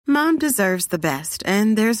Mom deserves the best,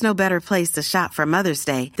 and there's no better place to shop for Mother's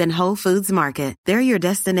Day than Whole Foods Market. They're your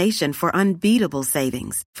destination for unbeatable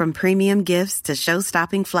savings, from premium gifts to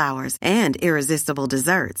show-stopping flowers and irresistible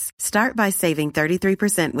desserts. Start by saving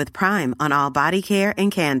 33% with Prime on all body care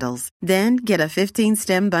and candles. Then get a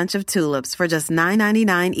 15-stem bunch of tulips for just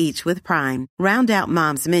 $9.99 each with Prime. Round out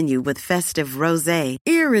Mom's menu with festive rosé,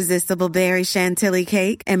 irresistible berry chantilly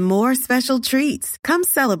cake, and more special treats. Come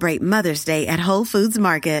celebrate Mother's Day at Whole Foods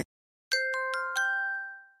Market.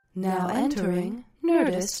 Now entering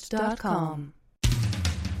Nerdist.com.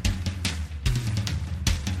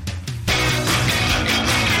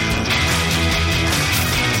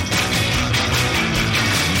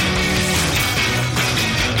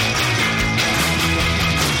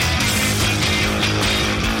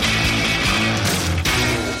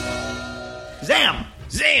 Zam!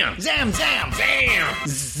 Zam! Zam! Zam! Zam!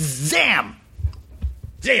 Zam!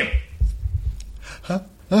 Zam!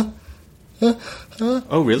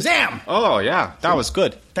 Oh, really? Zam! Oh, yeah. That was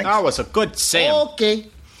good. Thanks. That was a good Sam. Okay.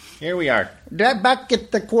 Here we are. Back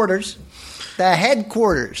at the quarters. The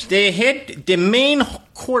headquarters. The main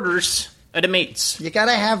quarters of the mates. You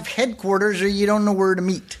gotta have headquarters or you don't know where to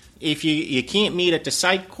meet. If you can't meet at the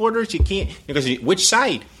side quarters, you can't... Because which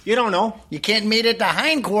side? You don't know. You can't meet at the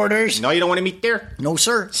hindquarters. No, you don't want to meet there. No,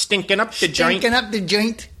 sir. Stinking up the joint. Stinking up the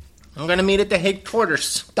joint. I'm going to meet at the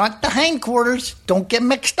headquarters. Not the hindquarters. Don't get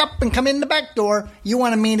mixed up and come in the back door. You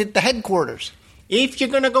want to meet at the headquarters. If you're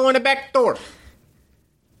going to go in the back door,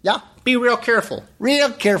 Yeah. be real careful.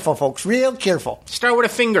 Real careful, folks. Real careful. Start with a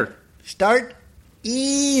finger. Start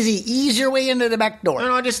easy. Ease your way into the back door.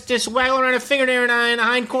 No, just waggle around a finger there in the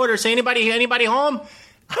hindquarters. Say, anybody home?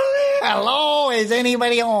 Hello, is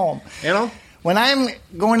anybody home? You know? When I'm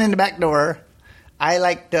going in the back door, I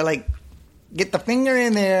like to get the finger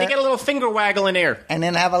in there You get a little finger waggle in there. and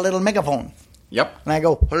then have a little megaphone. Yep. And I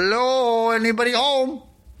go, hello, anybody home?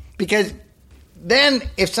 Because then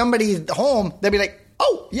if somebody's home, they'll be like,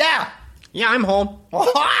 oh, yeah. Yeah, I'm home.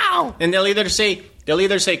 Wow. And they'll either say,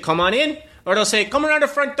 come on in, or they'll say, come around the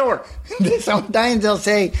front door. Sometimes they'll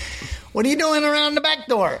say, what are you doing around the back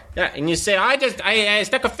door? Yeah, and you say, I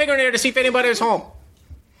stuck a finger in there to see if anybody was home.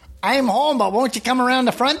 I'm home, but won't you come around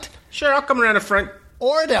the front? Sure, I'll come around the front.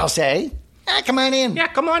 Or they'll say, come on in. Yeah,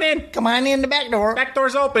 come on in. Come on in the back door. Back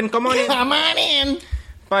door's open. Come on in. Come on in.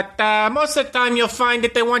 But most of the time, you'll find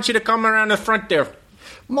that they want you to come around the front there.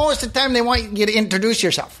 Most of the time, they want you to introduce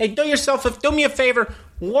yourself. Hey, do me a favor.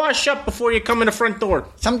 Wash up before you come in the front door.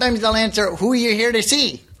 Sometimes they'll answer, who are you here to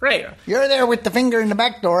see? Right. You're there with the finger in the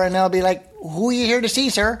back door, and they'll be like, who are you here to see,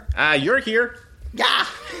 sir? You're here. Yeah.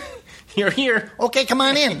 You're here. Okay, come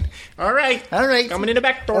on in. All right. All right. Coming in the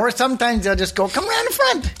back door. Or sometimes they'll just go, come around the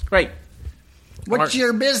front. Right. What's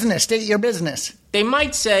your business? State your business. They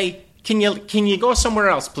might say, can you go somewhere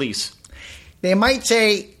else, please? They might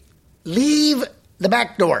say, leave the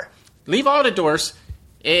back door. Leave all the doors.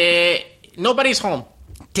 Nobody's home.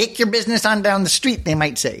 Take your business on down the street, they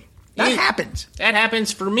might say. That happens. That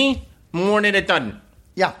happens for me more than it doesn't.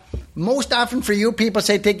 Yeah. Most often for you, people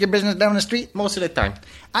say take your business down the street. Most of the time.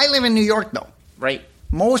 I live in New York, though. Right.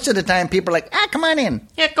 Most of the time, people are like, come on in.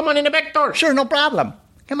 Yeah, come on in the back door. Sure, no problem.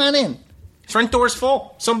 Come on in. Front door's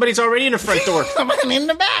full. Somebody's already in the front door. Come on in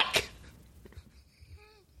the back.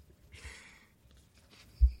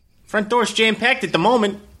 Front door's jam-packed at the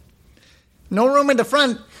moment. No room in the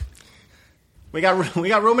front. We got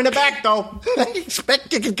room in the back, though. I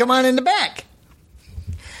expect you can come on in the back.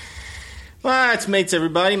 Well, it's mates,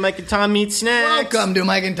 everybody. Mike and Tom Eat Snacks. Welcome to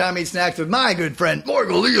Mike and Tom Eat Snacks with my good friend,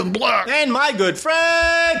 Michael Liam Black. And my good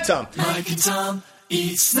friend, Tom. Mike and Tom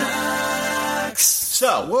Eat Snacks.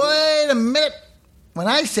 So, Wait a minute. When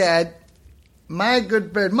I said my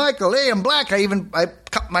good friend, Michael Liam Black, I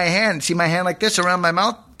cupped my hand. See my hand like this around my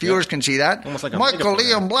mouth? Viewers can see that. Almost like a Michael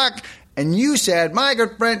megaphone. Liam Black. And you said, my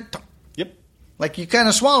good friend, Tom. Yep. Like you kind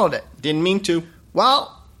of swallowed it. Didn't mean to.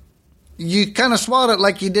 Well, you kind of swallowed it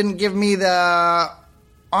like you didn't give me the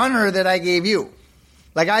honor that I gave you.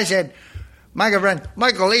 Like I said, my good friend,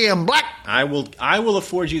 Michael Liam Black. I will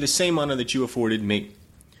afford you the same honor that you afforded me.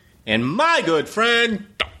 And my good friend,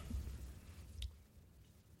 Tom.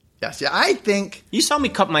 Yes, yeah, I think. You saw me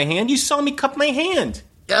cup my hand.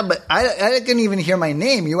 Yeah, but I didn't even hear my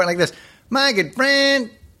name. You went like this, my good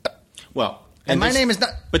friend. Well, And my name is not.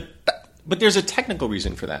 But there's a technical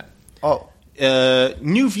reason for that. Oh.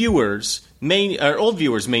 New viewers or old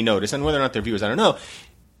viewers may notice, and whether or not they're viewers, I don't know,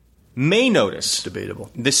 may notice.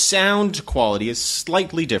 Debatable. The sound quality is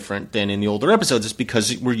slightly different than in the older episodes. It's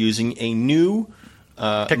because we're using a new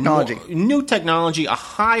technology. A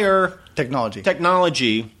higher Technology.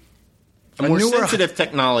 a more sensitive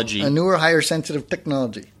technology. A newer, higher sensitive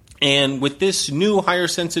technology. And with this new higher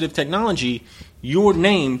sensitive technology, your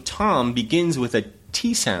name, Tom, begins with a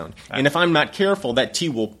T sound. And if I'm not careful, that T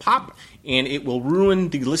will pop and it will ruin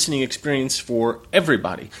the listening experience for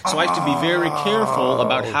everybody. So I have to be very careful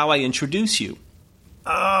about how I introduce you.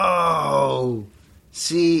 Oh.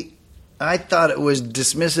 See, I thought it was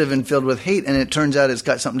dismissive and filled with hate, and it turns out it's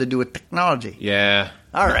got something to do with technology. Yeah.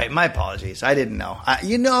 All right, my apologies. I didn't know.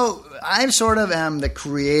 I sort of am the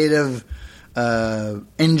creative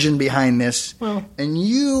engine behind this. Well. And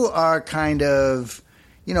you are kind of,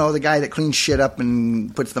 the guy that cleans shit up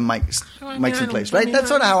and puts the mics in place, right? That's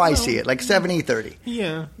sort of how I see it, like 70-30.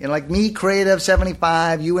 Yeah. Like me, creative,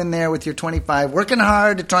 75, you in there with your 25, working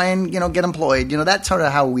hard to try and, get employed. That's sort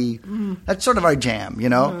of how that's sort of our jam,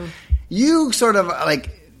 You sort of,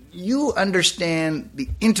 you understand the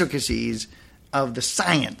intricacies of the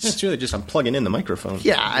science. It's really just I'm plugging in the microphone.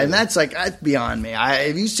 Yeah, and that's beyond me.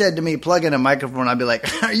 If you said to me, plug in a microphone, I'd be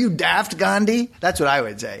like, are you daft, Gandhi? That's what I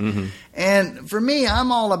would say. Mm-hmm. And for me,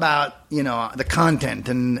 I'm all about, the content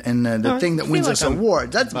and the thing that wins us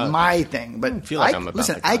awards. That's my thing. But I feel like I'm about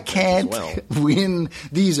listen, the I content can't as win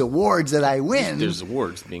these awards that I win. There's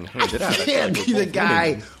awards being handed out. I can't be the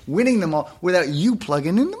guy winning them all without you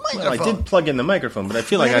plugging in the microphone. Well, I did plug in the microphone, but I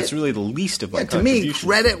feel like that's really the least of my to me, contributions.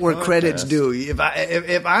 credit where to the credit's podcast. due.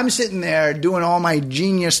 If I'm sitting there doing all my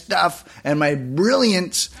genius stuff and my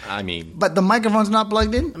brilliance, but the microphone's not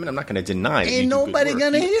plugged in, I'm not going to deny. Ain't nobody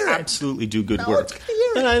going to hear it. Absolutely do good No work. one's gonna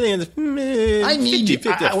hear it. And I think it's I need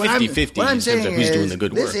 50-50 what I'm in terms saying of who's is, doing the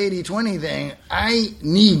good work. this 80-20 thing, I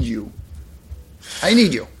need you. I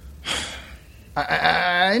need you.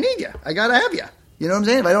 I need you. I gotta have you. You know what I'm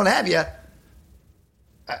saying? If I don't have you,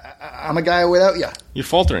 I'm a guy without you. You're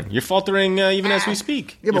faltering. You're faltering even as we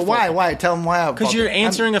speak. Yeah, but why? Why? Tell them why. Because you're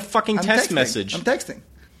answering a fucking text message. I'm texting.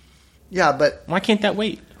 Yeah, but why can't that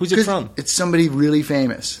wait? Who's it from? It's somebody really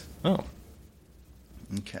famous. Oh,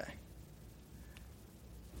 okay.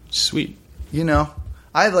 Sweet.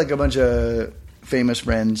 I have a bunch of famous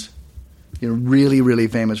friends. Really, really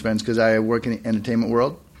famous friends because I work in the entertainment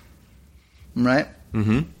world. Right?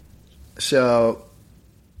 Mm-hmm. So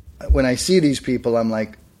when I see these people, I'm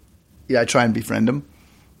like, I try and befriend them.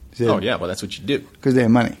 Oh, yeah, well, that's what you do. Because they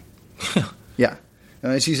have money. Yeah.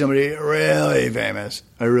 And I see somebody really famous,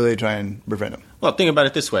 I really try and befriend them. Well, think about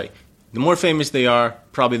it this way. The more famous they are,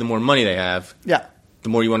 probably the more money they have. Yeah. The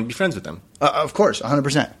more you want to be friends with them. Of course,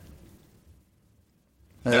 100%.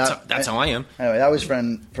 That's how I am. Anyway, that was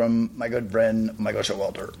from my good friend, Michael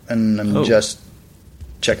Showalter. And I'm just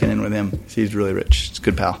checking in with him. He's really rich. It's a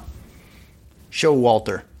good pal.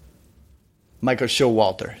 Showalter. Michael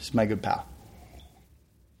Showalter is my good pal.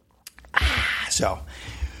 So.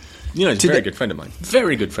 He's a very good friend of mine.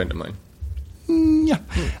 Very good friend of mine. Yeah.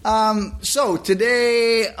 So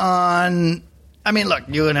today look,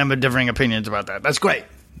 you and him have differing opinions about that. That's great.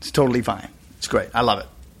 It's totally fine. It's great. I love it.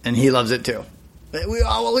 And he loves it too. We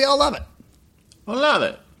all love it. I love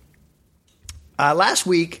it. Last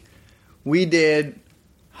week, we did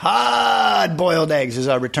hard-boiled eggs as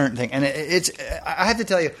our return thing. And I have to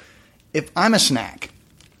tell you, if I'm a snack,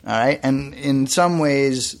 all right, and in some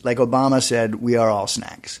ways, like Obama said, we are all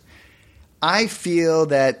snacks, I feel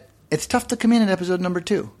that it's tough to come in at episode number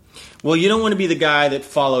 2. Well, you don't want to be the guy that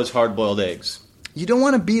follows hard-boiled eggs. You don't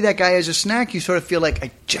want to be that guy as a snack. You sort of feel like,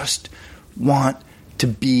 I just want to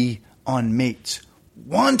be on Mates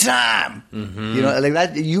one time. Mm-hmm. Like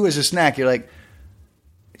that. You as a snack, you're like,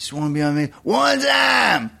 I just want to be on Mates one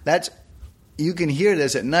time. You can hear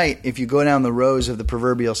this at night if you go down the rows of the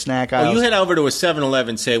proverbial snack aisles. Well, you head over to a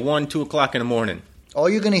 7-Eleven, say 1, 2 o'clock in the morning. All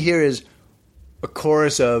you're going to hear is a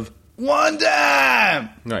chorus of one time.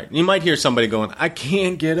 Right. You might hear somebody going, I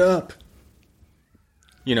can't get up.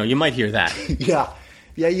 You might hear that.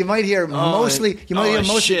 Yeah, you might hear mostly. You might hear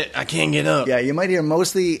most. Shit! I can't get up. Yeah, you might hear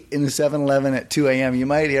mostly in the 7-Eleven at 2 a.m. You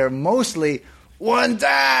might hear mostly one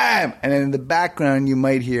time, and then in the background you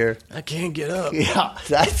might hear I can't get up. Yeah,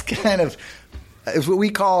 that's kind of it's what we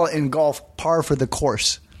call in golf par for the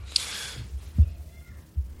course.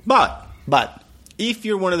 But But if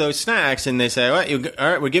you're one of those snacks and they say, all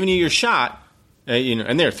right, we're giving you your shot,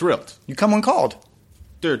 and they're thrilled. you come uncalled.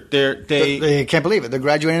 They can't believe it. They're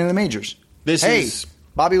graduating in the majors.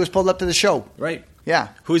 Bobby was pulled up to the show. Right. Yeah.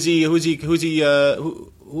 Who is he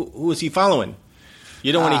following?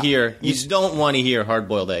 You don't want to hear. You don't want to hear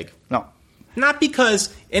hard-boiled egg. No. Not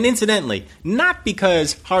because, and incidentally, not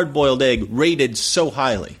because hard-boiled egg rated so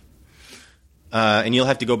highly. And you'll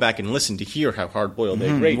have to go back and listen to hear how hard-boiled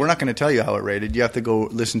egg rated. We're not going to tell you how it rated. You have to go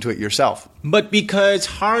listen to it yourself. But because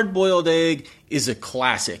hard-boiled egg is a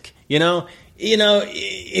classic.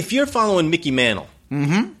 If you're following Mickey Mantle,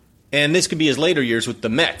 And this could be his later years with the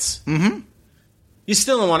Mets. Mm-hmm. You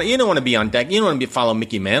still don't want to be on deck. You don't want to follow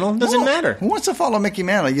Mickey Mantle. Doesn't matter. Who wants to follow Mickey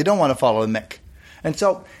Mantle? You don't want to follow Mick. And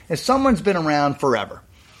so, if someone's been around forever,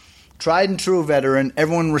 tried and true veteran,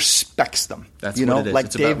 everyone respects them. That's what it is. Like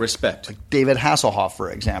it's about respect. Like David Hasselhoff, for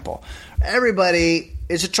example. Everybody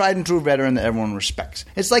is a tried and true veteran that everyone respects.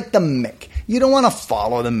 It's like the Mick. You don't want to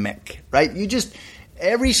follow the Mick, right?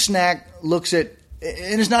 Every snack looks at,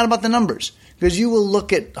 and it's not about the numbers. Because you will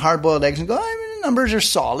look at hard-boiled eggs and go, the numbers are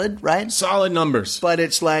solid, right? Solid numbers. But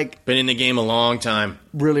it's like... Been in the game a long time.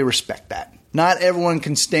 Really respect that. Not everyone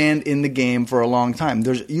can stand in the game for a long time.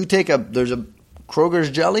 There's a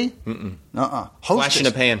Kroger's jelly? Hostess. Flash in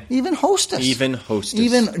a pan. Even Hostess.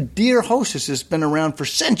 Even Dear Hostess has been around for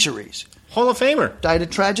centuries. Hall of Famer. Died a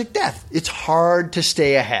tragic death. It's hard to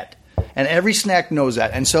stay ahead. And every snack knows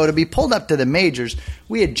that. And so to be pulled up to the majors,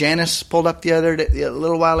 we had Janice pulled up a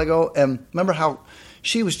little while ago. And remember how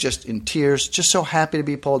she was just in tears, just so happy to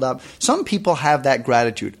be pulled up. Some people have that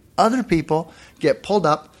gratitude. Other people get pulled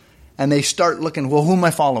up and they start looking, well, who am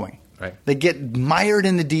I following? Right. They get mired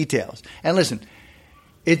in the details. And listen,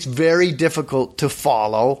 it's very difficult to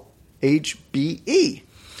follow HBE.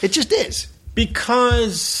 It just is.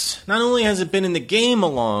 Because not only has it been in the game a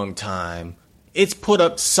long time, it's put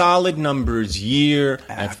up solid numbers year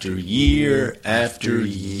after year after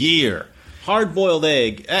year. Hard-boiled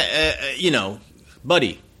egg,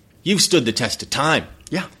 buddy, you've stood the test of time.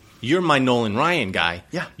 Yeah. You're my Nolan Ryan guy.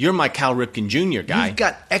 Yeah. You're my Cal Ripken Jr. guy. You've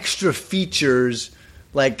got extra features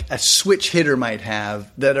like a switch hitter might have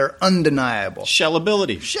that are undeniable.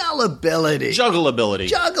 Shellability.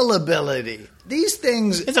 Juggleability. These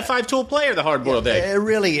things... It's a five-tool player, the hard-boiled egg. It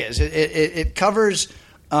really is. It covers...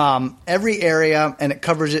 every area, and it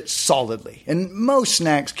covers it solidly. And most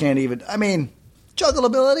snacks can't even...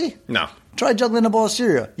 juggleability? No. Try juggling a bowl of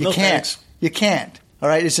cereal. You can't. Thanks. You can't. All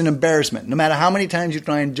right? It's an embarrassment. No matter how many times you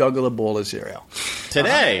try and juggle a bowl of cereal.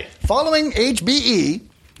 Today. Following HBE,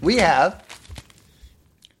 we have...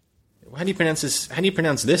 How do you pronounce this?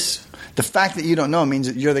 The fact that you don't know means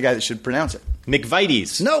that you're the guy that should pronounce it.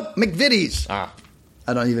 McVitie's. No, McVitie's. I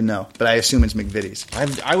don't even know, but I assume it's McVitie's.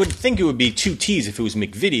 I would think it would be two T's if it was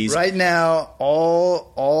McVitie's. Right now,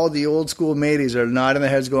 all the old school mateys are nodding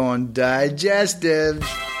their heads going, digestive.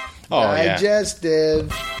 Oh, digestive.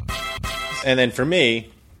 Yeah. And then for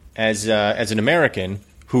me, as an American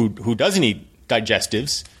who doesn't eat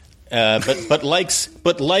digestives, but likes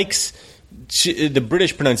the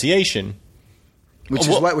British pronunciation. Which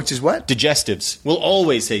is what? Digestives. We'll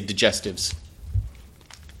always say digestives.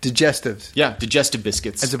 Digestives. Yeah, digestive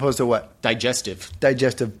biscuits. As opposed to what? Digestive.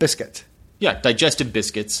 Digestive biscuits. Yeah, digestive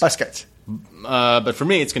biscuits. Biscuits. But for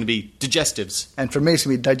me, it's going to be digestives. And for me, it's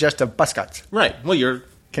going to be digestive biscuits. Right. Well, you're...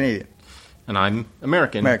 Canadian. And I'm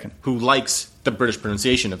American. Who likes the British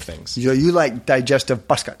pronunciation of things. You like digestive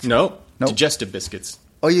biscuits? No. Digestive biscuits.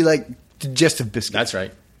 Oh, you like digestive biscuits? That's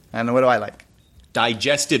right. And what do I like?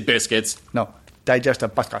 Digestive biscuits. No.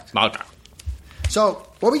 Digestive biscuits. Okay. So,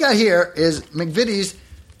 what we got here is McVitie's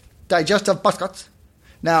digestive biscuits.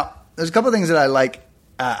 Now, there's a couple of things that I like.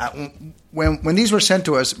 When these were sent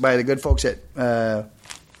to us by the good folks at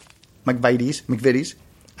McVitie's,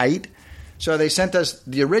 I eat. So they sent us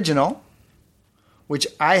the original, which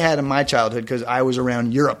I had in my childhood because I was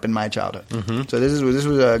around Europe in my childhood. Mm-hmm. So this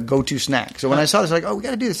was a go-to snack. So when I saw this, I was like, oh, we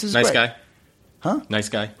got to do this. This is nice great. Guy. Huh? Nice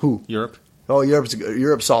guy. Who? Europe. Oh,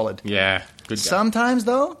 Europe's solid. Yeah, good guy. Sometimes,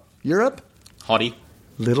 though, Europe... Haughty.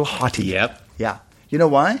 Little haughty. Yep. Yeah. You know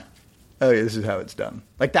why? Oh, yeah, this is how it's done.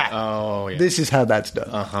 Like that. Oh, yeah. This is how that's done.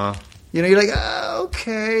 Uh-huh. You know, you're like,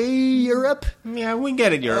 okay, Europe. Yeah, we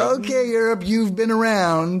get it, Europe. Okay, Europe, you've been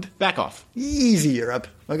around. Back off. Easy, Europe.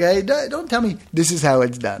 Okay? Don't tell me this is how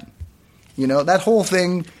it's done. You know, that whole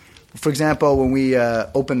thing, for example, when we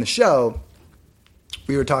opened the show,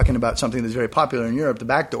 we were talking about something that's very popular in Europe, the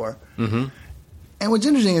backdoor. Mm-hmm. And what's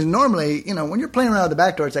interesting is normally, you know, when you're playing around with the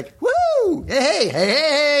backdoor, it's like, woo,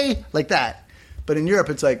 hey, like that. But in Europe,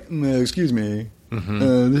 it's like, excuse me,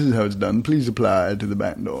 this is how it's done. Please apply to the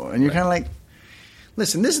back door. And you're kind of like,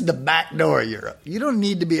 listen, this is the back door of Europe. You don't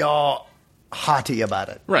need to be all haughty about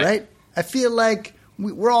it. Right? I feel like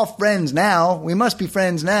we're all friends now. We must be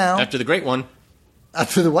friends now. After the Great One.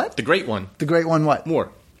 After the what? The Great One. The Great One what?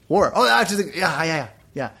 War. Oh, after the,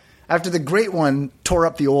 yeah. After the Great One tore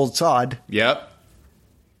up the old sod. Yep.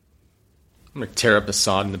 I'm going to tear up the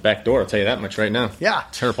sod in the back door, I'll tell you that much right now. Yeah.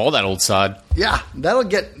 Tear up all that old sod. Yeah,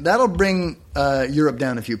 that'll bring Europe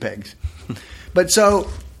down a few pegs. But so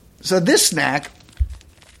this snack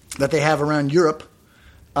that they have around Europe,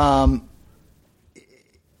 it's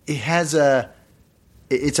a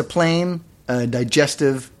plain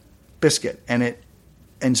digestive biscuit, and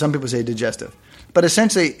and some people say digestive. But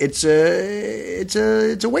essentially, it's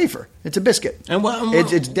a wafer. It's a biscuit. And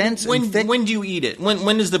it's dense and thick. When do you eat it?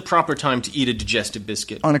 When is the proper time to eat a digestive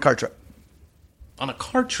biscuit? On a car trip. On a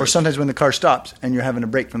car trip? Or sometimes when the car stops and you're having a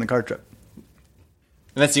break from the car trip.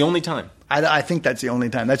 And that's the only time? I think that's the only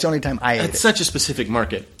time. That's the only time I ate it. It's such a specific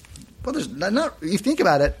market. Well, there's not. You think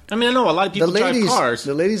about it. I mean, I know a lot of people drive cars.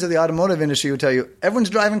 The ladies of the automotive industry will tell you, everyone's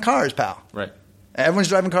driving cars, pal. Right. Everyone's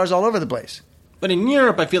driving cars all over the place. But in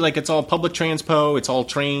Europe, I feel like it's all public transpo. It's all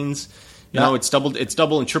trains. You know, it's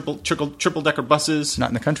double and triple decker buses. Not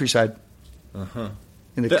in the countryside.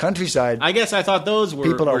 In the countryside, I guess I thought those were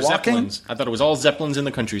people are walking. Zeppelins. I thought it was all Zeppelins in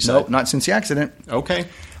the countryside. No, not since the accident. Okay.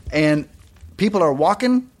 And people are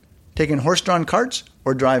walking, taking horse-drawn carts,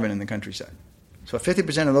 or driving in the countryside. So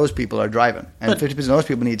 50% of those people are driving, and 50% of those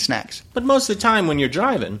people need snacks. But most of the time when you're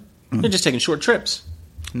driving, you're just taking short trips.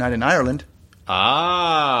 Not in Ireland.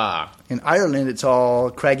 Ah. In Ireland, it's all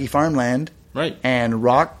craggy farmland. Right. And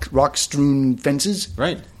rock-strewn fences.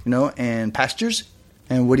 Right. You know, and pastures.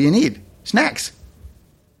 And what do you need? Snacks.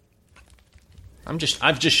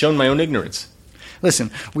 I've just shown my own ignorance.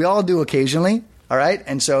 Listen, we all do occasionally, all right?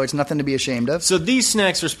 And so it's nothing to be ashamed of. So these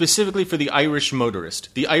snacks are specifically for the Irish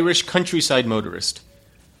motorist, the Irish countryside motorist.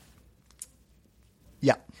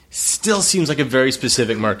 Yeah. Still seems like a very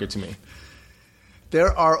specific market to me.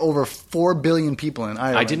 There are over 4 billion people in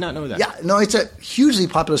Ireland. I did not know that. Yeah, no, it's a hugely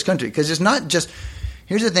populous country because it's not just...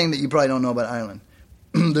 Here's the thing that you probably don't know about Ireland.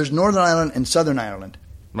 There's Northern Ireland and Southern Ireland.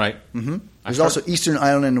 Right. Mm-hmm. There's also Eastern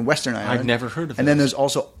Ireland and Western Ireland. I've never heard of that. And then there's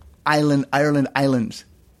also Ireland islands.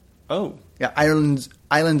 Oh. Yeah, islands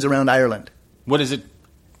around Ireland. What is it?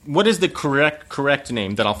 What is the correct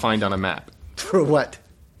name that I'll find on a map? For what?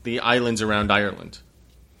 The islands around Ireland.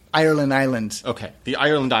 Ireland islands. Okay, the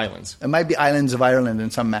Ireland Islands. It might be islands of Ireland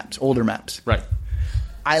in some maps, older maps. Right.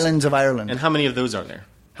 Islands of Ireland. And how many of those are there?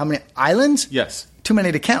 How many islands? Yes. Too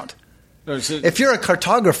many to count. If you're a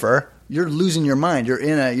cartographer, you're losing your mind. You're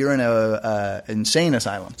in a insane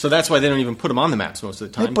asylum. So that's why they don't even put them on the maps most of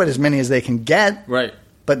the time. They put as many as they can get. Right.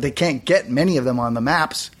 But they can't get many of them on the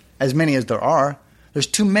maps, as many as there are. There's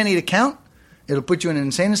too many to count. It'll put you in an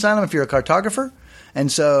insane asylum if you're a cartographer. And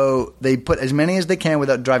so they put as many as they can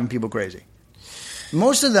without driving people crazy.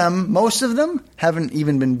 Most of them haven't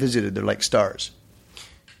even been visited. They're like stars.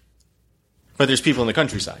 But there's people in the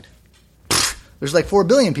countryside. There's like 4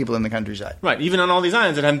 billion people in the countryside. Right. Even on all these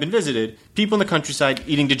islands that haven't been visited, people in the countryside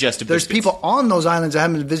eating digestive There's biscuits. people on those islands that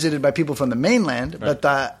haven't been visited by people from the mainland, Right.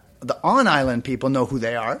 but the on-island people know who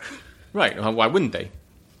they are. Right. Why wouldn't they?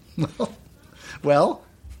 Well,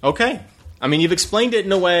 Okay. I mean, you've explained it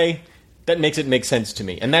in a way that makes it make sense to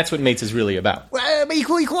me. And that's what Mates is really about.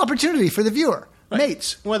 equal opportunity for the viewer. Right.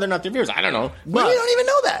 Mates. Whether or not they're viewers, I don't know. Well, you don't even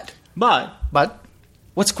know that. But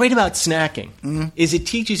what's great about snacking is it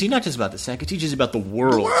teaches you not just about the snack, it teaches you about the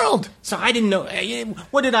world. The world. So I didn't know.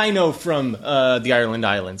 What did I know from the Ireland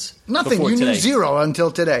Islands? Nothing. before You today? knew zero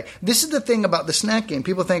until today. This is the thing about the snack game.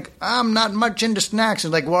 People think, I'm not much into snacks.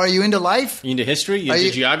 It's like, well, are you into life? You into history? You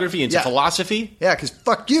into geography? Into philosophy? Yeah, because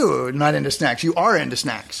fuck you, not into snacks. You are into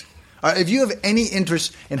snacks. If you have any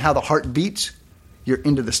interest in how the heart beats, you're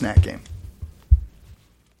into the snack game.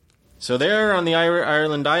 So they're on the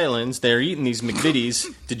Ireland Islands. They're eating these McVitie's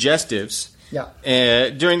digestives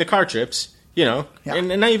during the car trips. You know, and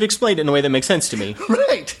now you've explained it in a way that makes sense to me.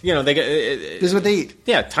 Right. You know, they get this is what they eat.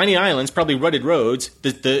 Yeah, tiny islands, probably rutted roads.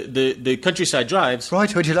 The countryside drives.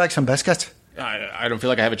 Right. Would you like some biscuits? I don't feel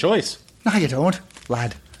like I have a choice. No, you don't,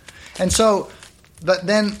 lad. And so, but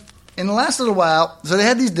then in the last little while, so they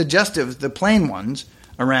had these digestives, the plain ones,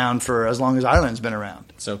 around for as long as Ireland's been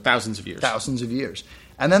around. So thousands of years. Thousands of years.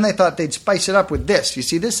 And then they thought they'd spice it up with this. You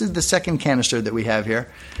see, this is the second canister that we have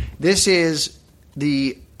here. This is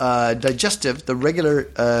the digestive, the regular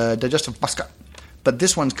digestive biscuit. But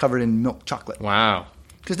this one's covered in milk chocolate. Wow.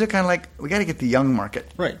 Because they're kind of like, we got to get the young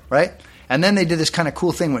market. Right. Right? And then they did this kind of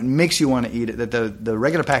cool thing what makes you want to eat it that the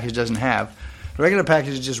regular package doesn't have. The regular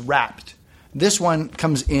package is just wrapped. This one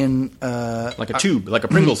comes in like a tube, like a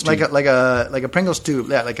Pringles tube. Like a Pringles tube,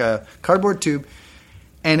 yeah, like a cardboard tube.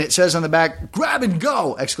 And it says on the back, grab and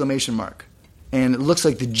go, exclamation mark. And it looks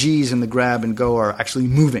like the G's in the grab and go are actually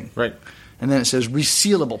moving. Right. And then it says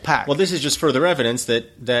resealable pack. Well, this is just further evidence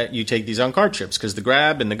that you take these on car trips because the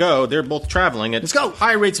grab and the go, they're both traveling at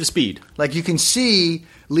high rates of speed. Like you can see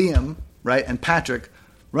Liam, right, and Patrick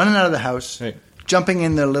running out of the house, right, jumping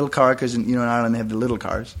in their little car because, you know, in Ireland they have the little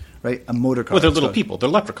cars, right, a motor car. Well, they're little people. They're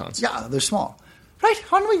leprechauns. Yeah, they're small.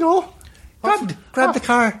 Right, on we go. Grab the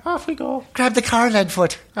car. Off we go. Grab the car,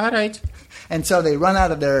 Leadfoot. All right. And so they run out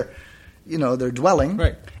of their dwelling.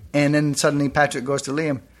 Right. And then suddenly Patrick goes to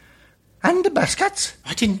Liam, And the biscuits.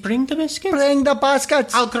 I didn't bring the biscuits. Bring the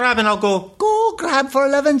baskets. I'll grab and I'll go. Go grab for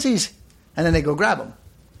 11sies. And then they go grab them.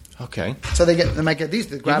 Okay. So they might get these.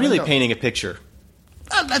 They grab You're really and go. painting a picture.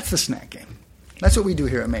 Oh, that's the snack game. That's what we do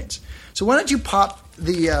here at Mates. So why don't you pop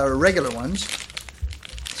the regular ones?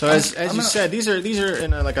 So as you said, these are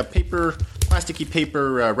in like a plasticky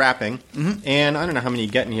paper wrapping, and I don't know how many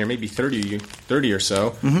you get in here. Maybe 30 or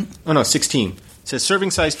so. Oh no, 16. It says serving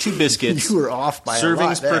size 2 biscuits. You were off by servings a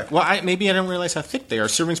lot there. Well, maybe I don't realize how thick they are.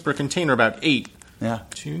 Servings per container about 8. Yeah.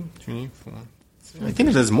 2, 3, 4. I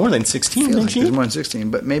think there's more than 16. Feels Don't like you? there's more than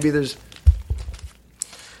 16, but maybe there's...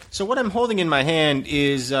 So what I'm holding in my hand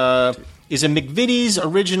is a McVitie's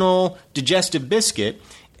original digestive biscuit,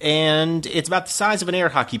 and it's about the size of an air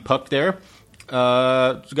hockey puck there.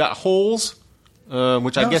 It's got holes,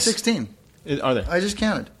 which I guess... 16. Are there? I just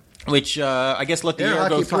counted. Which I guess let the Air air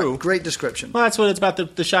go hockey through. puck. Great description. Well, that's what it's about,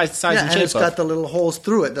 the size Yeah, and and shape it's of. got the little holes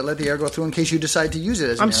through it that let the air go through in case you decide to use it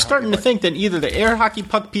as an I'm air starting hockey to think that either the air hockey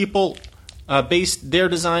puck people based their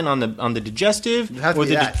design on the digestive, It'd have to or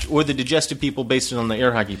be that. or the digestive people based it on the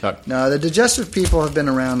air hockey puck. No, the digestive people have been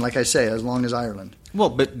around, like I say, as long as Ireland. Well,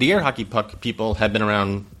 but the air hockey puck people have been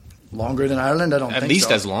around Longer than Ireland? I don't think so. at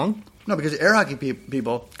least as long. No, because air hockey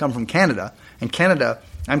people come from Canada, and Canada,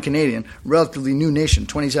 I'm Canadian, relatively new nation,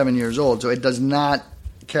 27 years old, so it does not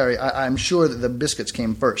carry... I'm sure that the biscuits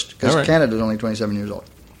came first, because All right. Canada's only 27 years old.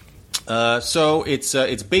 So it's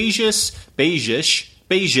beigeish,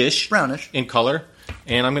 Brownish. in color,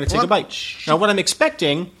 and I'm going to take Well, a bite. Now, what I'm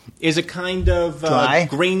expecting is a kind of Dry?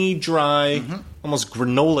 grainy, dry, almost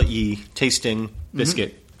granola-y tasting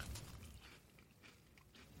biscuit.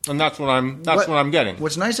 And that's what I'm getting.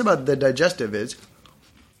 What's nice about the digestive is,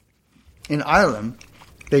 in Ireland,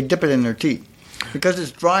 they dip it in their tea. Because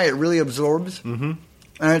it's dry, it really absorbs, and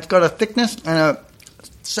it's got a thickness and a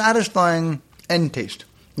satisfying end taste.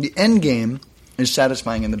 The end game is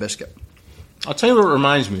satisfying in the biscuit. I'll tell you what it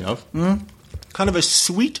reminds me of. Kind of a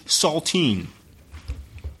sweet saltine.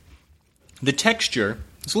 The texture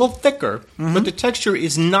is a little thicker, but the texture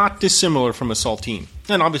is not dissimilar from a saltine.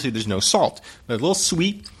 And obviously there's no salt, but a little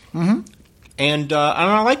sweet, and I don't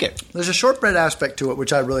know, I like it. There's a shortbread aspect to it,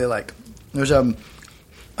 which I really like. There's a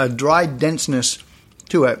dry denseness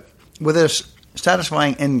to it with a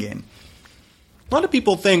satisfying end game. A lot of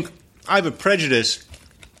people think I have a prejudice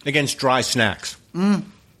against dry snacks.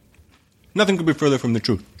 Nothing could be further from the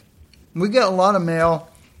truth. We get a lot of mail.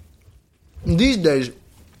 These days,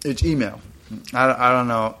 it's email. I don't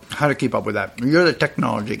know how to keep up with that. You're the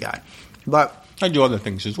technology guy. But I do other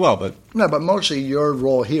things as well, but no, but mostly your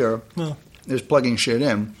role here is plugging shit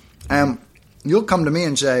in. And you'll come to me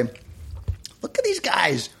and say, look at these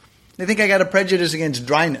guys. They think I got a prejudice against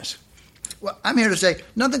dryness. Well, I'm here to say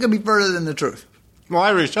nothing could be further than the truth. well, I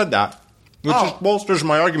already said that. Which Oh. just bolsters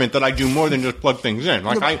my argument that I do more than just plug things in.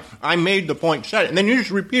 Like, I made the point, said it, and then you just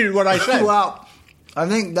repeated what I said. Well, I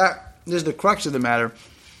think that is the crux of the matter.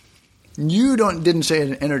 You didn't say it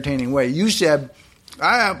in an entertaining way. You said,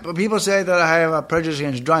 people say that I have a prejudice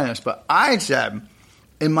against dryness, but I said,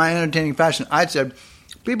 in my entertaining fashion, I said,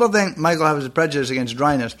 people think Michael has a prejudice against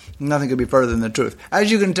dryness. Nothing could be further than the truth. As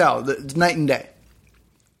you can tell, it's night and day.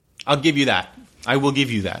 I'll give you that. I will give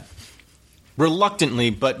you that. Reluctantly,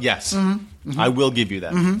 but yes. I will give you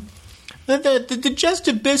that. The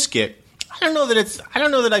digestive biscuit, I don't know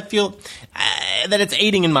that I feel that it's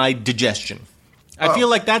aiding in my digestion. I feel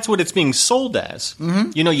like that's what it's being sold as.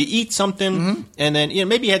 You know, you eat something, and then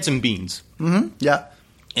maybe you had some beans. Yeah.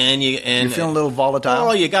 And you're You're feeling a little volatile.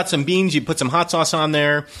 Oh, you got some beans. You put some hot sauce on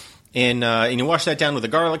there, and you wash that down with a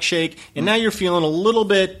garlic shake, and now you're feeling a little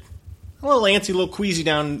antsy, a little queasy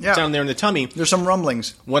down there in the tummy. There's some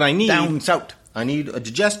rumblings. What I need Down south. I need a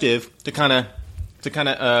digestive to kind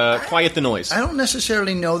of quiet the noise. I don't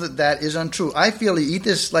necessarily know that is untrue. I feel you eat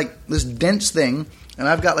this dense thing, and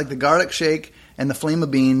I've got like the garlic shake and the flame of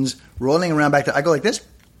beans rolling around back to. I go like this.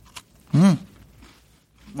 Like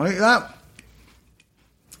that.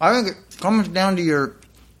 I think it comes down to your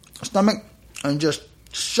stomach and just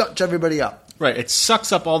shuts everybody up. Right, it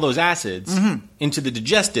sucks up all those acids into the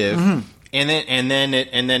digestive, and then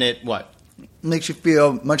it what? Makes you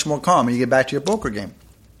feel much more calm when you get back to your poker game.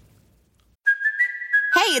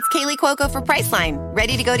 Hey, it's Kaylee Cuoco for Priceline.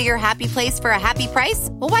 Ready to go to your happy place for a happy price?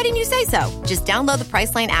 Well, why didn't you say so? Just download the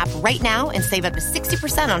Priceline app right now and save up to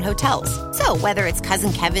 60% on hotels. So whether it's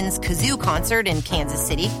Cousin Kevin's Kazoo Concert in Kansas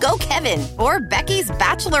City, go Kevin, or Becky's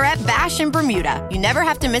Bachelorette Bash in Bermuda, you never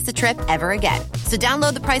have to miss a trip ever again. So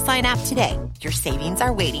download the Priceline app today. Your savings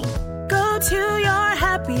are waiting. Go to your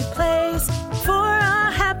happy place for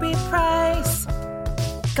a happy price.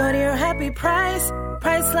 Go to your happy price,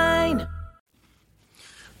 Priceline.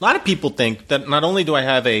 A lot of people think that not only do I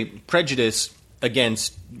have a prejudice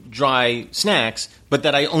against dry snacks, but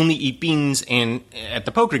that I only eat beans at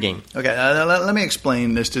the poker game. Okay, let me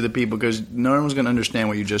explain this to the people because no one's going to understand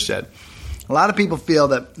what you just said. A lot of people feel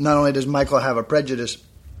that not only does Michael have a prejudice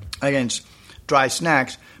against dry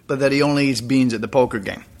snacks, but that he only eats beans at the poker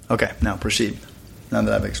game. Okay, now proceed. Now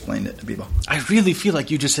that I've explained it to people. I really feel like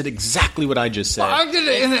you just said exactly what I just said. Well, I did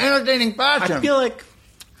it in an entertaining fashion. I feel like...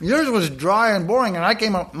 Yours was dry and boring, and I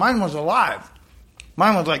came up. Mine was alive.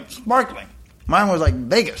 Mine was like sparkling. Mine was like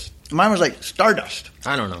Vegas. Mine was like Stardust.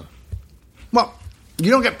 I don't know. Well, you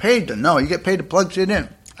don't get paid to know. You get paid to plug shit in.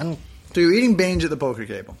 So you're eating beans at the poker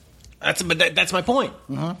table. That's my point.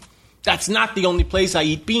 Uh-huh. That's not the only place I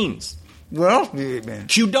eat beans. Where else do you eat beans?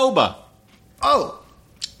 Qdoba. Oh.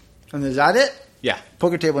 And is that it? Yeah.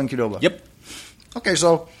 Poker table in Qdoba. Yep. Okay,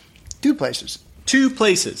 so 2 places. 2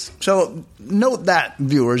 places. So note that,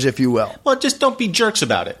 viewers, if you will. Well, just don't be jerks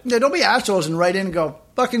about it. Yeah, don't be assholes and write in and go,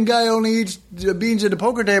 fucking guy only eats beans at the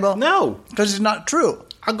poker table. No. Because it's not true.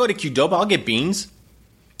 I'll go to Qdoba. I'll get beans.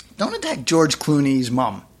 Don't attack George Clooney's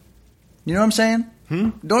mom. You know what I'm saying?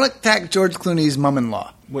 Don't attack George Clooney's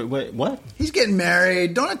mom-in-law. Wait, what? He's getting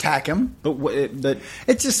married. Don't attack him. But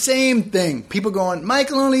It's the same thing. People going,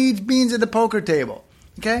 Michael only eats beans at the poker table.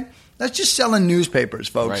 Okay? That's just selling newspapers,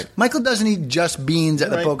 folks. Right. Michael doesn't eat just beans at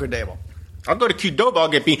the Right. poker table. I'll go to Qdoba. I'll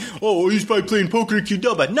get beans. Oh, he's probably playing poker at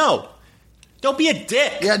Qdoba. No. Don't be a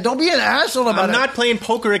dick. Yeah, don't be an asshole about I'm it. not playing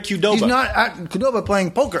poker at Qdoba. He's not at Qdoba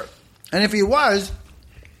playing poker. And if he was,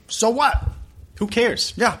 so what? Who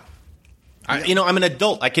cares? Yeah. I'm an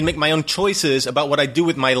adult. I can make my own choices about what I do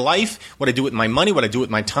with my life, what I do with my money, what I do with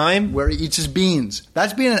my time. Where he eats his beans.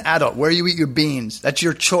 That's being an adult. Where you eat your beans. That's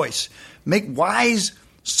your choice. Make wise,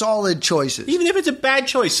 solid choices. Even if it's a bad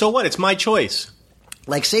choice, so what? It's my choice.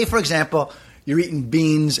 Like, say, for example, you're eating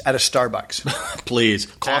beans at a Starbucks. Please.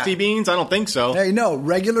 Coffee beans? I don't think so. Hey, no,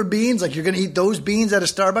 regular beans, like you're going to eat those beans at a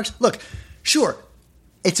Starbucks? Look, sure,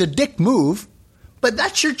 it's a dick move, but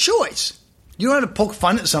that's your choice. You don't have to poke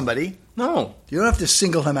fun at somebody. No. You don't have to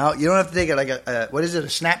single him out. You don't have to take it like a what is it, a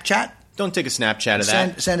Snapchat? Don't take a Snapchat of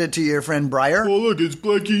that. Send it to your friend Breyer. Oh, look, it's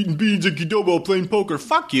Black eating beans at Qdoba playing poker.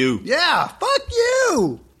 Fuck you. Yeah, fuck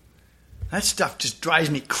you. That stuff just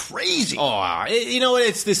drives me crazy. Oh, you know what?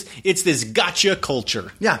 It's this gotcha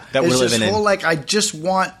culture. Yeah, that we're it's living this whole in. like I just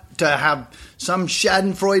want to have some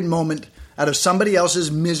Schadenfreude moment out of somebody else's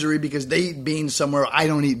misery because they eat beans somewhere I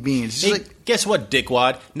don't eat beans. It's Hey, like, guess what,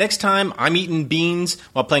 dickwad? Next time I'm eating beans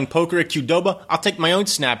while playing poker at Qdoba, I'll take my own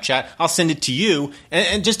Snapchat, I'll send it to you,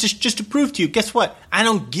 and just to prove to you, guess what? I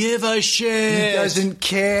don't give a shit. he doesn't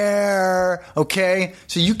care. Okay,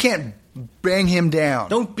 so you can't bang him down.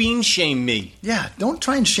 Don't bean shame me. Yeah, don't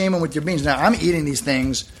try and shame him with your beans. Now I'm eating these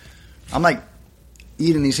things. I'm like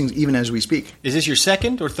eating these things even as we speak. Is this your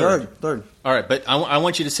second or third? Third. All right, but I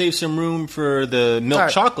want you to save some room for the milk All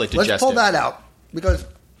right, chocolate digestive. Let's pull that out because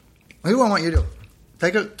here's what I want you to do.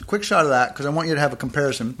 Take a quick shot of that because I want you to have a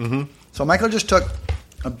comparison. Mm-hmm. So Michael just took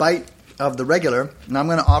a bite of the regular, and I'm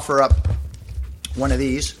going to offer up one of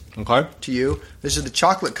these Okay. to you. This is the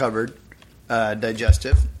chocolate-covered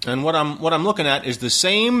digestive. And what I'm looking at is the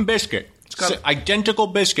same biscuit, got- identical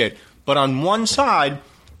biscuit, but on one side,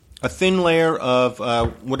 a thin layer of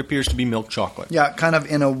what appears to be milk chocolate. Yeah, kind of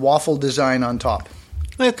in a waffle design on top.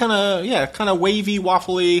 Kind of wavy,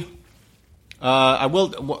 waffly.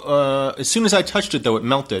 As soon as I touched it, though, it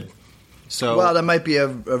melted. So Well, that might be a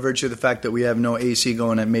virtue of the fact that we have no AC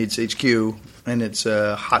going at Maids HQ, and it's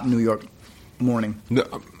a hot New York morning.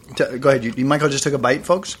 Go ahead. Michael just took a bite,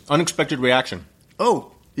 folks. unexpected reaction.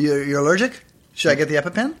 Oh, you're allergic? Should I get the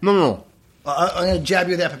EpiPen? No. I'm going to jab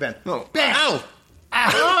you with the EpiPen. No. Bam! Ow!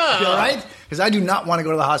 Ah! You all right? Because I do not want to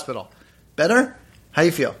go to the hospital. Better? How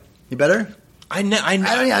you feel? You better? I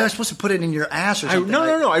was supposed to put it in your ass or something.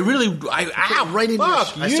 No. I really. Put it Ow! right into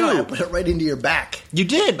Fuck your, you! I saw it. Put it right into your back. You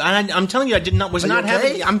did. I'm telling you, I did not. Was Are you not okay?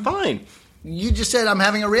 having. I'm fine, You just said I'm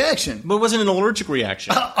having a reaction. but it wasn't an allergic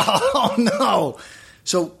reaction. Oh, no.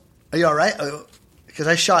 So, are you all right? Because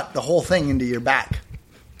I shot the whole thing into your back.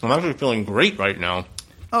 I'm actually feeling great right now.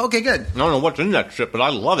 Oh, okay, good. I don't know what's in that shit, but I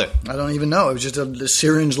love it. I don't even know. It was just a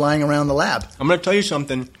syringe lying around the lab. I'm going to tell you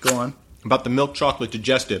something. Go on. About the milk chocolate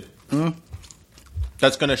digestive.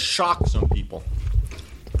 That's going to shock some people.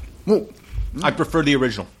 Whoa. I prefer the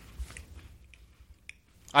original.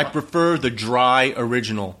 I prefer the dry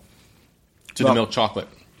original to the Well- milk chocolate.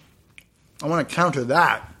 I want to counter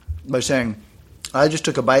that by saying I just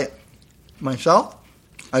took a bite myself.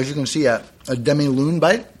 As you can see, a demi-lune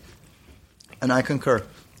bite, and I concur.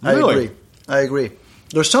 Really? I agree.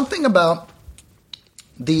 There's something about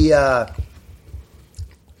the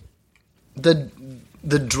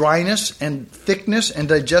the dryness and thickness and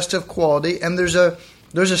digestive quality, and there's a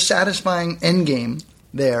satisfying end game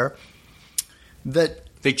there that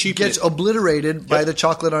They cheapen gets it. obliterated by the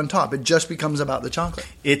chocolate on top. It just becomes about the chocolate.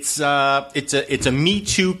 It's a Me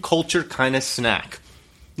Too culture kind of snack.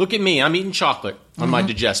 Look at me, I'm eating chocolate on my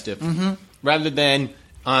digestive, rather than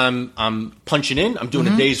I'm punching in. I'm doing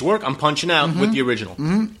a day's work. I'm punching out with the original.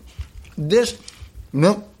 This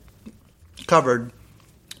milk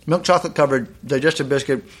chocolate covered digestive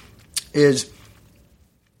biscuit is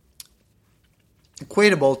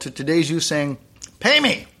equatable to today's youth saying, "Pay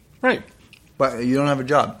me," Right? but you don't have a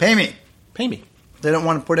job. Pay me. Pay me. They don't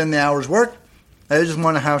want to put in the hours work. They just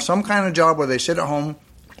want to have some kind of job where they sit at home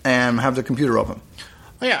and have the computer open.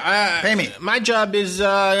 Oh, yeah, Pay me. My job is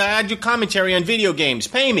I do commentary on video games.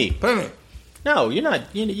 Pay me. Pay me. No, you're not.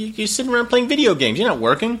 You're sitting around playing video games. You're not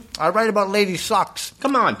working. I write about lady socks.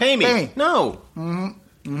 Come on, pay me. Pay me. No.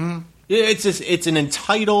 It's an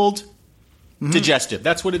entitled digestive.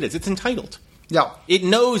 That's what it is. It's entitled. Yeah. It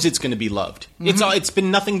knows it's going to be loved. It's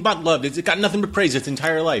been nothing but loved. It's got nothing but praise its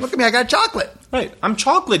entire life. Look at me. I got chocolate. Right. I'm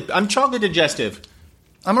chocolate digestive.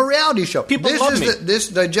 I'm a reality show. People love me. This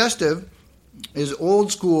digestive is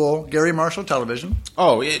old school Gary Marshall television.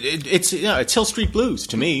 Oh, it's Hill Street Blues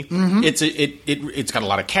to me. It's got a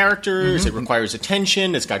lot of characters. It requires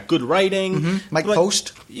attention. It's got good writing. Mike But-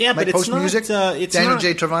 Post. Yeah, Mike but Post it's not. music. It's Daniel not.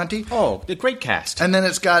 J. Travanti. Oh, the great cast. And then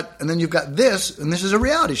you've got this, and this is a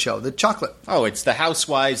reality show, the chocolate. Oh, it's the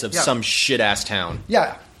Housewives of Yeah. some shit ass town.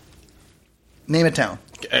 Yeah. Name a town.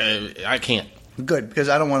 I can't. Good, because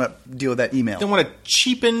I don't want to deal with that email. I want to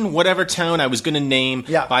cheapen whatever town I was going to name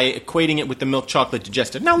Yeah. by equating it with the milk chocolate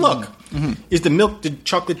digestive. Now look, is the milk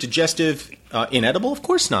chocolate digestive inedible? Of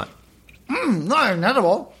course not. Not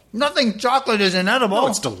inedible. Nothing chocolate is inedible. No,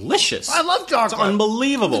 it's delicious. I love chocolate. It's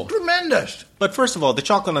unbelievable. It's tremendous. But first of all, the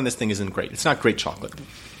chocolate on this thing isn't great. It's not great chocolate.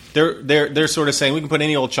 They're sort of saying we can put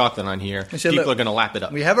any old chocolate on here. I said, People look, are going to lap it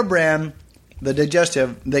up. We have a brand, the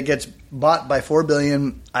digestive, that gets bought by 4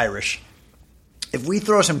 billion Irish. If we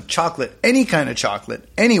throw some chocolate, any kind of chocolate,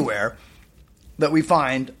 anywhere that we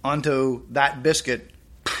find onto that biscuit,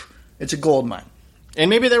 it's a gold mine. And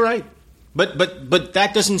maybe they're right. But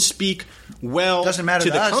that doesn't speak well Doesn't matter to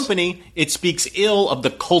to the us. company. It speaks ill of the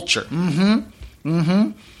culture.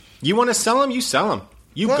 You want to sell them? You sell them.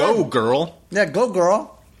 You Go go, ahead. girl. Yeah, go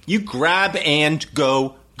girl. You grab and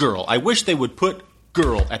go, girl. I wish they would put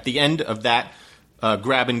girl at the end of that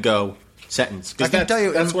grab and go sentence. 'Cause I can tell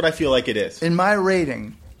you, that's what I feel like it is. In my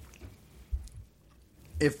rating,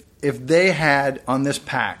 if they had on this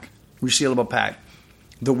pack, resealable pack,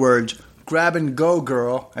 the words "grab and go,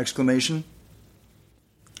 girl!" exclamation,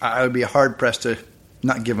 I would be hard pressed to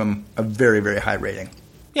not give them a very, very high rating.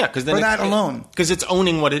 Yeah, because then For that alone. because it's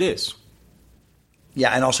owning what it is.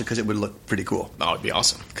 Yeah, and also because it would look pretty cool. Oh, it'd be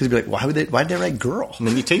awesome. Because you'd be like, why did they write girl? And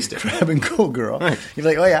then you taste it. Grab and go, girl. Right. You'd be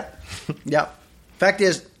like, oh yeah, yeah. Fact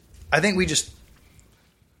is, I think we just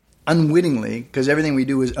unwittingly, because everything we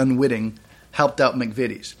do is unwitting, helped out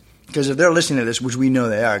McVitie's. Because if they're listening to this, which we know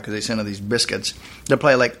they are, because they send us these biscuits, they're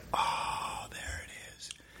probably like, oh, there it is.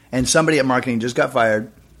 And somebody at marketing just got fired,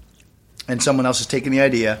 and someone else is taking the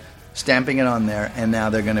idea, stamping it on there, and now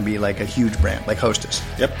they're going to be like a huge brand, like Hostess.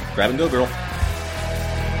 Yep, grab and go, girl.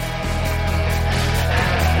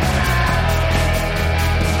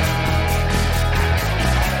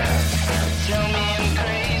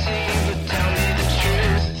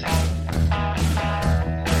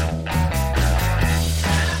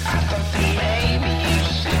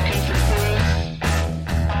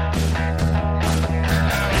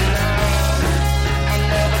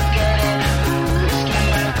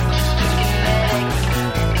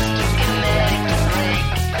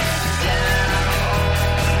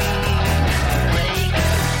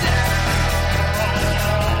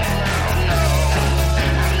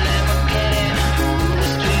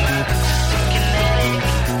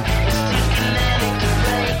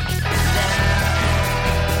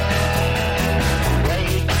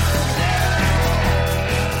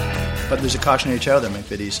 But there's a cautionary tale there,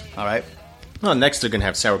 McVitie's, all right? Well, next they're going to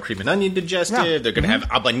have sour cream and onion digestive. Yeah. They're going to have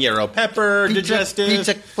habanero pepper digestive.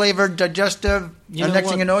 Pizza flavored digestive. You And know next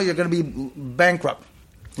thing what? you know, you're going to be bankrupt,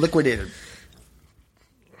 liquidated.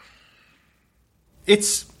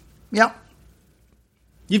 It's Yeah.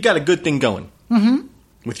 you've got a good thing going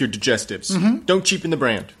with your digestives. Don't cheapen the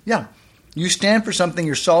brand. Yeah. You stand for something,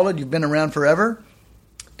 you're solid, you've been around forever.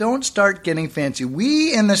 Don't start getting fancy.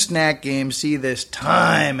 We in the snack game see this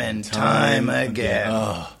time and time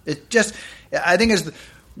again. It just, I think,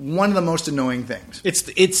 one of the most annoying things. It's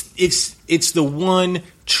the one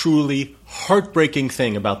truly heartbreaking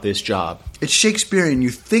thing about this job. It's Shakespearean. You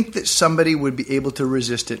think that somebody would be able to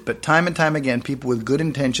resist it, but time and time again, people with good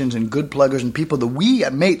intentions and good pluggers and people that we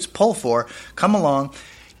at Mates pull for come along,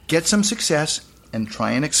 get some success, and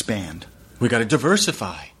try and expand. We got to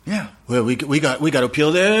diversify. Yeah. Well, we got to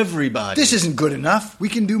appeal to everybody. This isn't good enough. We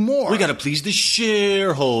can do more. We got to please the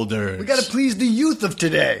shareholders. We got to please the youth of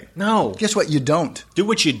today. No. Guess what? You don't. Do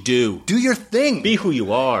what you do. Do your thing. Be who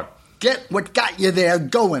you are. Get what got you there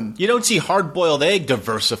going. You don't see hard-boiled egg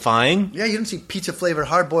diversifying. Yeah, you don't see pizza-flavored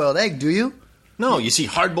hard-boiled egg, do you? No, you see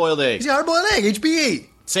hard-boiled egg. You see hard-boiled egg, HBE.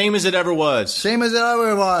 Same as it ever was. Same as it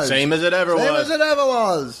ever was. Same as it ever was. Same as it ever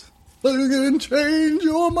was. You can change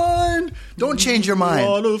your mind. Don't change your mind.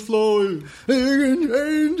 Water flowing. You can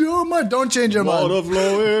change your mind. Don't change your mind. Water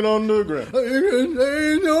flowing underground. You can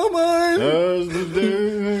change your mind. As the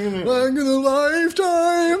day Like in a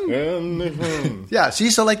lifetime. and the Yeah, see,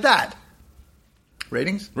 so like that.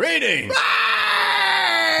 Ratings? Ratings.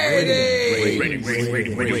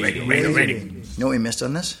 You know what we missed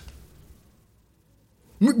on this?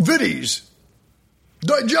 McVitie's.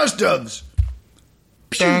 Digestives.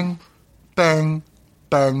 Bang, bang,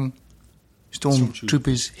 bang.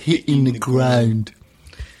 Stormtroopers hitting the ground.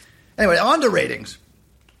 Anyway, on to ratings.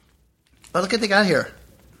 Oh, look what they got here.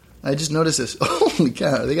 I just noticed this. Holy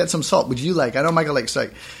cow, they got some salt, which you like. I know Michael likes salt.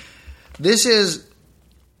 This is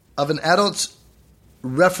of an adult's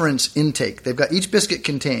reference intake. They've got each biscuit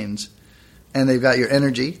contains, and they've got your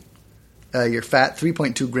energy, your fat,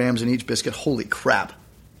 3.2 grams in each biscuit. Holy crap.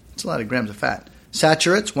 That's a lot of grams of fat.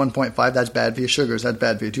 Saturates, 1.5, that's bad for you. Sugars, that's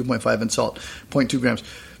bad for you, 2.5, and salt, 0.2 grams.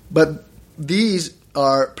 But these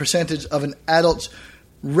are percentage of an adult's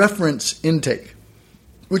reference intake,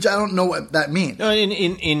 which I don't know what that means. No, in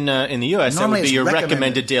the U.S., Normally that would be it's your recommended.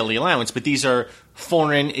 recommended daily allowance, but these are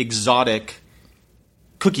foreign, exotic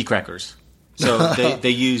cookie crackers. So they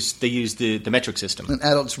use the metric system. An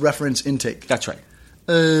adult's reference intake. That's right.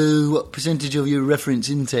 What percentage of your reference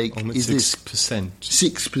intake is this? 6%.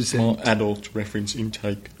 6%. Adult reference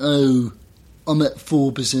intake. Oh, I'm at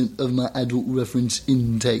 4% of my adult reference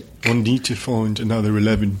intake. I need to find another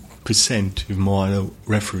 11% of my adult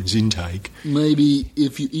reference intake. Maybe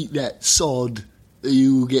if you eat that sod,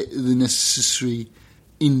 you will get the necessary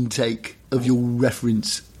intake of your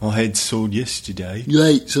reference. I had sod yesterday. You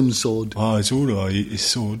ate some sod. Oh, it's all I eat is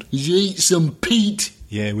sod. Did you eat some peat?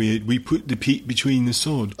 Yeah, we put the peat between the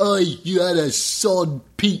sod. Aye, you had a sod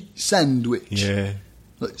peat sandwich. Yeah,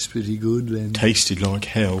 That's pretty good then. tasted like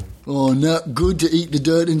hell. Oh, not good to eat the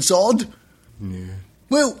dirt and sod? Yeah,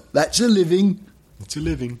 Well, that's a living. it's a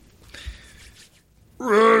living.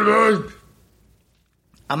 I'm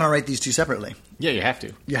going to write these two separately. Yeah, you have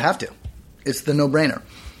to. You have to. It's the no-brainer.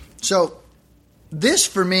 So, this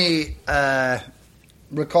for me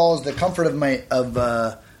recalls the comfort of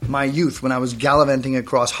my youth when I was gallivanting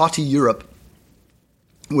across haughty Europe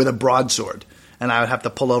with a broadsword, and I would have to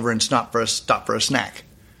pull over and stop for a snack.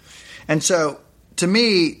 And so, to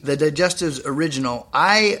me, the Digestives Original,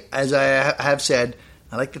 as I have said,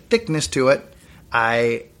 I like the thickness to it.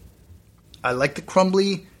 I like the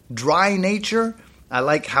crumbly, dry nature. I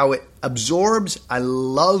like how it absorbs. I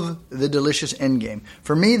love the delicious endgame.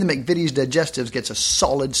 For me, the McVitie's Digestives gets a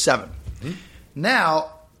solid 7. Mm-hmm.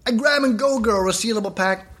 Now, I grab and go girl resealable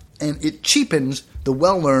pack, and it cheapens the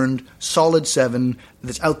well-earned solid 7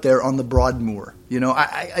 that's out there on the Broadmoor. You know,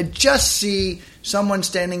 I just see someone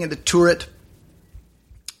standing at the turret,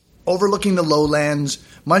 overlooking the lowlands,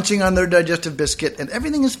 munching on their digestive biscuit, and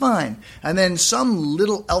everything is fine. And then some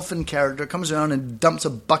little elfin character comes around and dumps a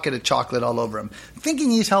bucket of chocolate all over him,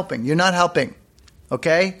 thinking he's helping. You're not helping,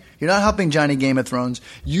 okay? You're not helping Johnny Game of Thrones.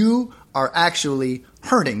 You are actually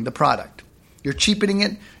hurting the product. You're cheapening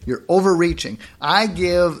it. You're overreaching. I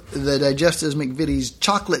give the Digestives McVitie's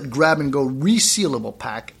chocolate grab-and-go resealable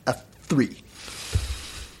pack a 3.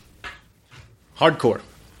 Hardcore.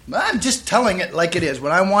 I'm just telling it like it is.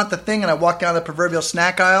 When I want the thing and I walk down the proverbial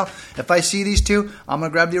snack aisle, if I see these two, I'm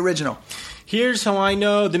going to grab the original. Here's how I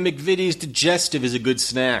know the McVitie's Digestive is a good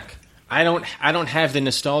snack. I don't have the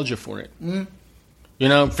nostalgia for it. Mm. You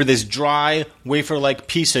know, for this dry, wafer-like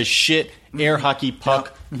piece of shit air hockey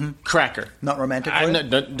puck cracker. Not romantic for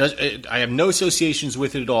it? I have no associations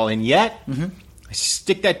with it at all. And yet, I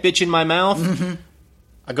stick that bitch in my mouth.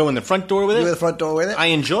 I go in the front door with it. You go to the front door with it? I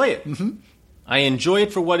enjoy it. I enjoy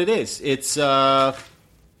it for what it is. It's solid.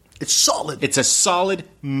 It's a solid,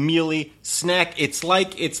 mealy snack. It's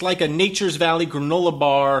like a Nature's Valley granola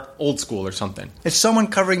bar, old school or something. It's someone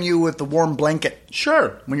covering you with the warm blanket.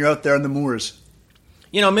 Sure. When you're out there in the moors.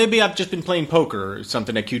 You know, maybe I've just been playing poker or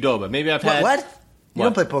something at Qdoba. Maybe I've had... What? You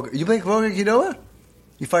don't play poker. You play poker at Qdoba?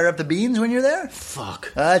 You fire up the beans when you're there?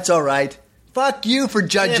 Fuck. That's all right. Fuck you for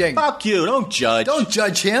judging. Yeah, fuck you. Don't judge. Don't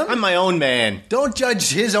judge him. I'm my own man. Don't judge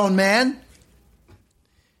his own man.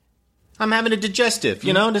 I'm having a digestive,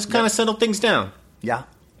 just kind of settle things down. Yeah.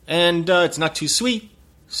 And it's not too sweet.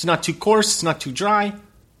 It's not too coarse. It's not too dry.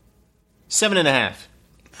 7.5.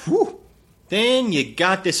 Whew. Then you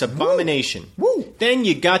got this abomination. Woo. Then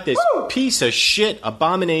you got this piece of shit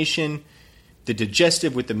abomination, the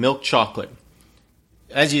digestive with the milk chocolate.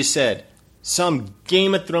 As you said, some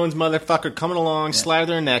Game of Thrones motherfucker coming along,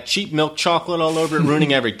 slathering that cheap milk chocolate all over it,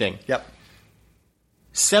 ruining everything. Yep.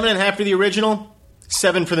 7.5 for the original,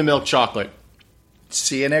 7 for the milk chocolate.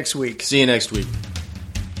 See you next week. See you next week.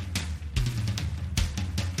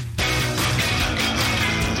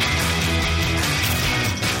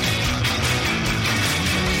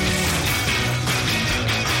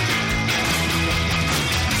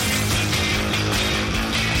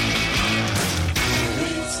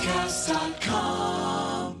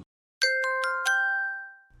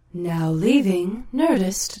 Now leaving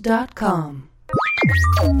Nerdist.com.